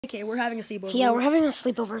Okay, we're having a sleepover. Yeah, we're having a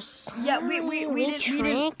sleepover. Yeah, we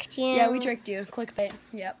tricked you. Yeah, we tricked you. Clickbait.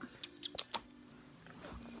 Yep.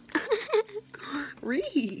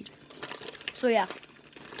 Read. So yeah.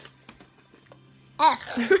 F.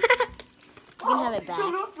 You can have it back.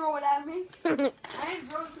 Don't throw it at me. I didn't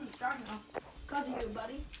throw some shark now. Cause of you,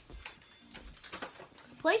 buddy.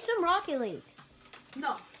 Play some Rocket League.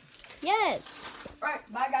 No. Yes.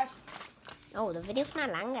 Alright, bye guys. Oh, the video's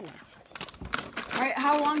not long enough. Alright,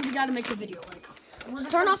 how long do we gotta make the video?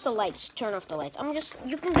 Like, turn off the lights. Turn off the lights.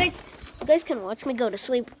 You guys can watch me go to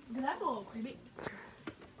sleep. That's a little creepy.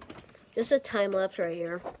 Just a time lapse right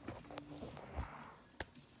here.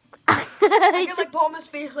 I can like palm his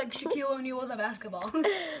face like Shaquille O'Neal with a basketball.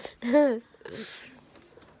 Alright,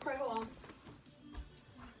 hold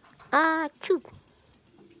on. Choo.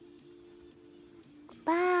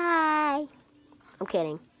 Bye. I'm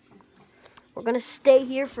kidding. We're gonna stay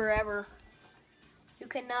here forever. You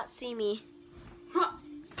cannot see me. Huh.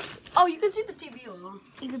 Oh, you can see the TV a little.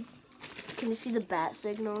 Can you see the bat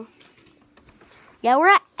signal? Yeah, we're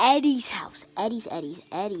at Eddie's house. Eddie's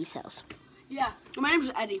house. Yeah, my name's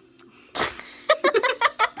Eddie.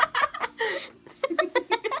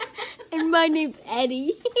 And my name's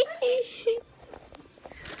Eddie.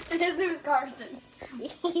 And his name is Karsten.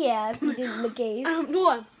 Yeah, if you didn't the case. Hold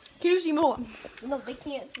on. Can you see me? Hold on. No, they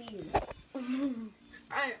can't see you.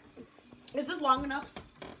 Alright. Is this long enough?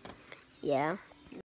 Yeah.